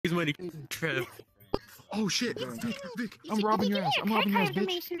His money, Trev. Oh shit, Vic, I'm robbing your ass. I'm robbing your ass,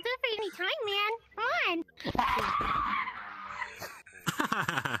 bitch. Do it for any time, man. Come on.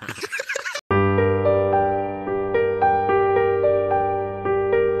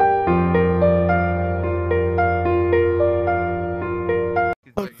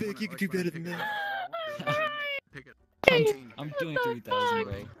 Oh, Vic, you could do better than that. I'm doing 3,000,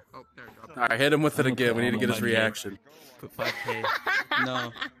 bro. Oh, there you go. Alright, hit him with it again. We need to get his reaction. Put 5K.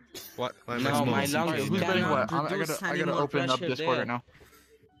 No. What? No, my lungs Who's betting what? I cannot gotta produce open up pressure Discord there. right now.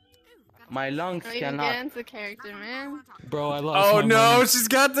 My lungs Get cannot. into character, man. Bro, I lost Oh my no, money. she's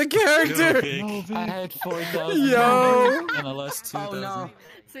got the character! No, Vic. I had 4,000 Yo! and I lost 2,000. Oh no.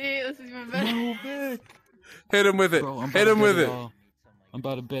 See, this is even better. No, Vic. Hit him with it. Bro, Hit him with it. all. I'm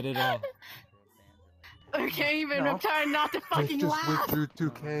about to bet it all. I can't even. I'm trying not to fucking Just laugh. withdrew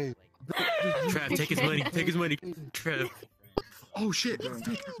 2K. Trev, take his money. Take his money. Trev. Oh shit,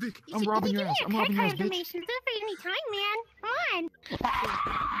 Vic, I'm robbing your ass. I'm robbing your ass, bitch. Do it for any time, man.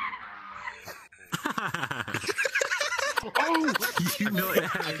 Oh! You know it. I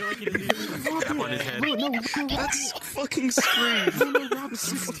feel like he didn't even tap on his head. No, That's fucking scream. Luna robbed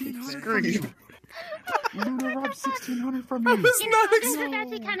 1,600 from you. Luna robbed 1,600 from you. You know, this is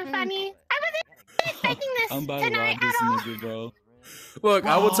actually kind of funny. I wasn't expecting this I'm about to tonight rob this at all. nigga, bro. Look,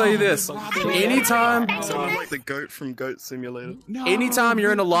 I will tell you this. Anytime Sound like the goat from Goat Simulator. No, Anytime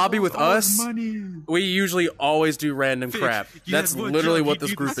you're in a lobby with all us, the money. we usually always do random crap. you That's had one literally job, what you this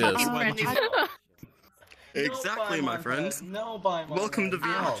did group the is. fucking Exactly, my friends. No, Paimon. Welcome to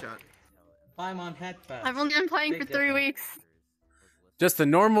VR chat. Paimon headband. I've only been playing for 3 weeks. Just a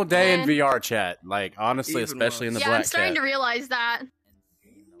normal day in Man. VR chat. Like, honestly, Even especially in the Yeah, black I'm starting chat. to realize that.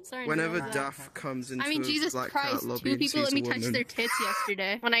 Whenever Duff comes into I mean, a Jesus black Christ, cat lobby 2 and people let sees me a touch woman. their tits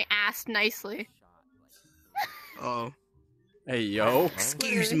yesterday when I asked nicely. Oh. Hey, yo.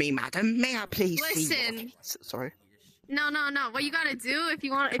 Excuse me, madam. May I please Listen. Sorry. No. What you gotta do if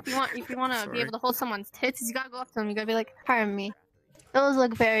you want to be able to hold someone's tits is you gotta go up to them. You gotta be like, "Pardon me, those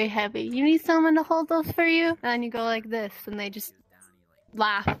look very heavy. You need someone to hold those for you?" And then you go like this, and they just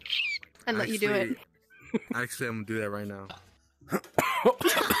laugh and let you do it. Actually, I'm gonna do that right now.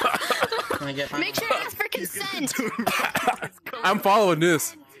 Can I get Make sure to ask for consent. I'm following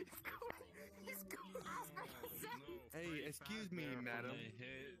this. Hey, excuse me, madam.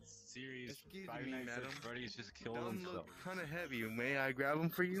 Series Excuse Five me, Nights at madam. Freddy's just killed Those himself. look kind of heavy. May I grab them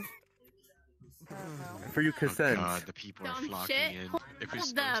for you? For your consent. Oh God, the people are Dumb flocking shit. in. If Hold it's supposed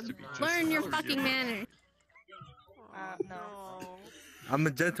to them. be just Learn your us. fucking manners. I'm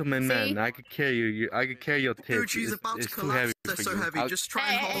a gentleman, man. See? I could carry you. I could carry your tits. Dude, she's about to it's too heavy collapse. They're for so you. heavy. I'll- Just try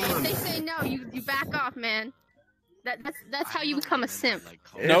and Hey, hold if them. they say no, you back off, man. That's how you become a simp.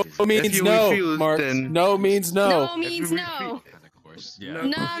 No means you no, refuse, Mark. then- No means no. No means no. And of course, yeah.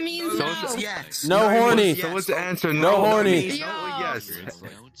 No means So no. yes. No horny. So what's the answer? No horny. means Yo. Yes.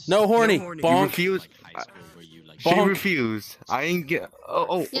 No horny. No horny. You Bonk. refuse. She Bonk. refused. I ain't get.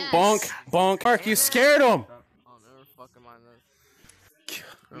 Oh. Yes. Bonk. Bonk. Mark, you scared him.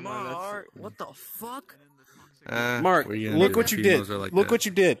 Mark, what the fuck? Mark, look what you did. Look what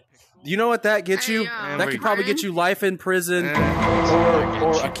you did. You know what that gets you? Hey, That could probably get you life in prison or a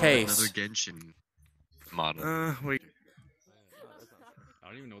Another case. Genshin model. Wait. I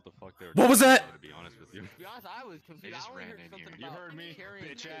don't even know what the fuck they were. What was that? To be honest with you, To be honest, I was confused. they just I only ran heard in here. something You about heard me, carrying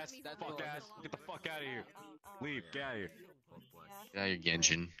bitch ass, tits. That's fuck what I ass. heard. Get the fuck out of here. Leave. Get out of here. Yeah, your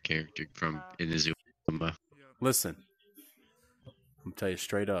Genshin character from Inazuma. Listen, I'm gonna tell you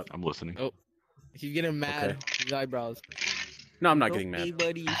straight up. I'm listening. Oh, he's getting mad. Okay. His eyebrows. No, I'm not getting mad. Hey,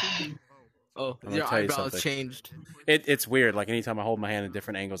 buddy. Oh, gonna your tell you eyebrows something. changed. It's weird. Like anytime I hold my hand at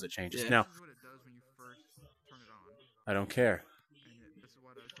different angles, it changes. Yeah. Now, I don't care.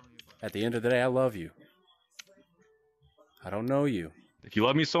 At the end of the day, I love you. I don't know you. If you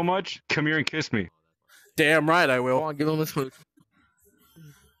love me so much, come here and kiss me. Damn right I Come will. on, give him a smooch.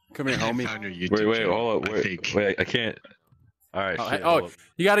 Come here, homie. Found your YouTube Wait, channel. hold up, Fake. wait, I can't. All right, Oh, shit, hey- hold oh, up.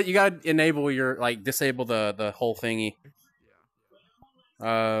 you gotta enable your disable the whole thingy.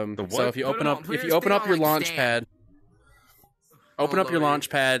 So what? if you Put open it up on- put if you your open thing up on, your like, launch stand. pad, open up your lower launch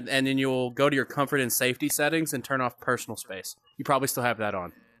pad, and then you'll go to your comfort and safety settings and turn off personal space. You probably still have that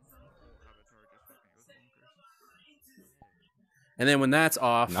on. And then when that's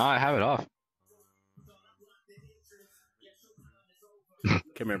off, Nah, I have it off.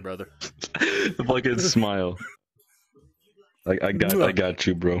 come here, brother. The fucking smile. Like I got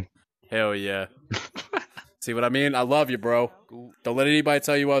you, bro. Hell yeah. See what I mean? I love you, bro. Don't let anybody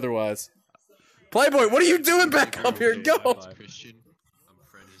tell you otherwise. Playboy, what are you doing back up here? Go. Christian. I'm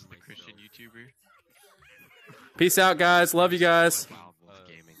friends with the Christian YouTuber. Peace out, guys. Love you guys.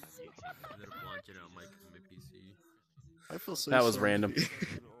 WildWolfGaming. I feel so That was sorry. random.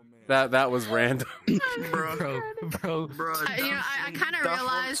 That was random. Bro. Bro. I kind of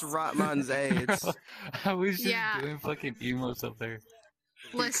realized. Ratman's AIDS. I was just Yeah. doing fucking emotes up there.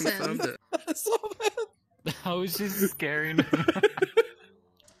 Listen. Confirmed it. So bad. I was just scaring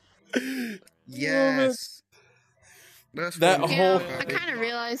Yes. That's That what I'm whole- talking I about. kind of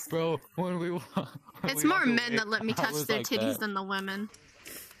realized Bro, when we it's more men that let me touch their titties than the women.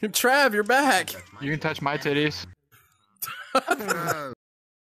 Trav, you're back. You can touch my titties.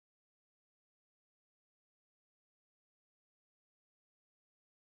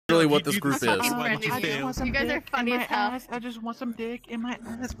 Really, what this group is. You guys are funny as hell. I just want some dick in my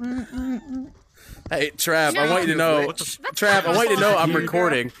ass. Hey, Trav, I No. want you to know. Trav, I want you to know I'm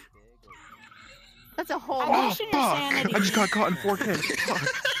recording. That's a whole. I just got caught in 4K.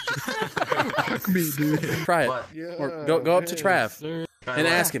 Fuck me, dude. Try it. Or go up to Trav Sir. and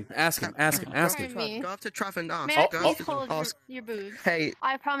ask him. Ask him. Me. Go up to Trav and ask. May I Go please up hold to ask. your boobs? Hey,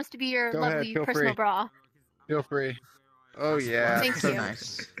 I promise to be your Go ahead, lovely feel personal free. bra. Feel free. Oh yeah. Thank so you.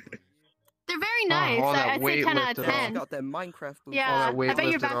 nice. They're very nice. all that I'd say weight 10 out of lifted off. 10. got their Minecraft boots. Yeah, that weight I bet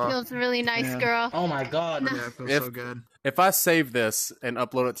your lifted back off. feels really nice, Yeah. girl. Oh my god. Yeah, it feels If- so good. If I save this and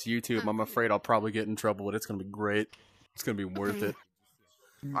upload it to YouTube, I'm afraid I'll probably get in trouble, but it's gonna be great. It's gonna be worth it.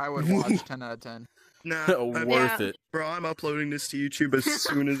 I would watch 10 out of 10. Nah, Worth it. bro, I'm uploading this to YouTube as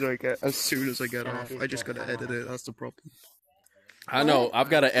soon as I get off. I just gotta edit it. That's the problem. I know. I've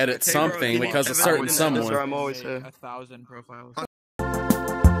got to edit Hey, bro, something you need because to a edit certain this, someone. or I'm always here. 1,000 profiles.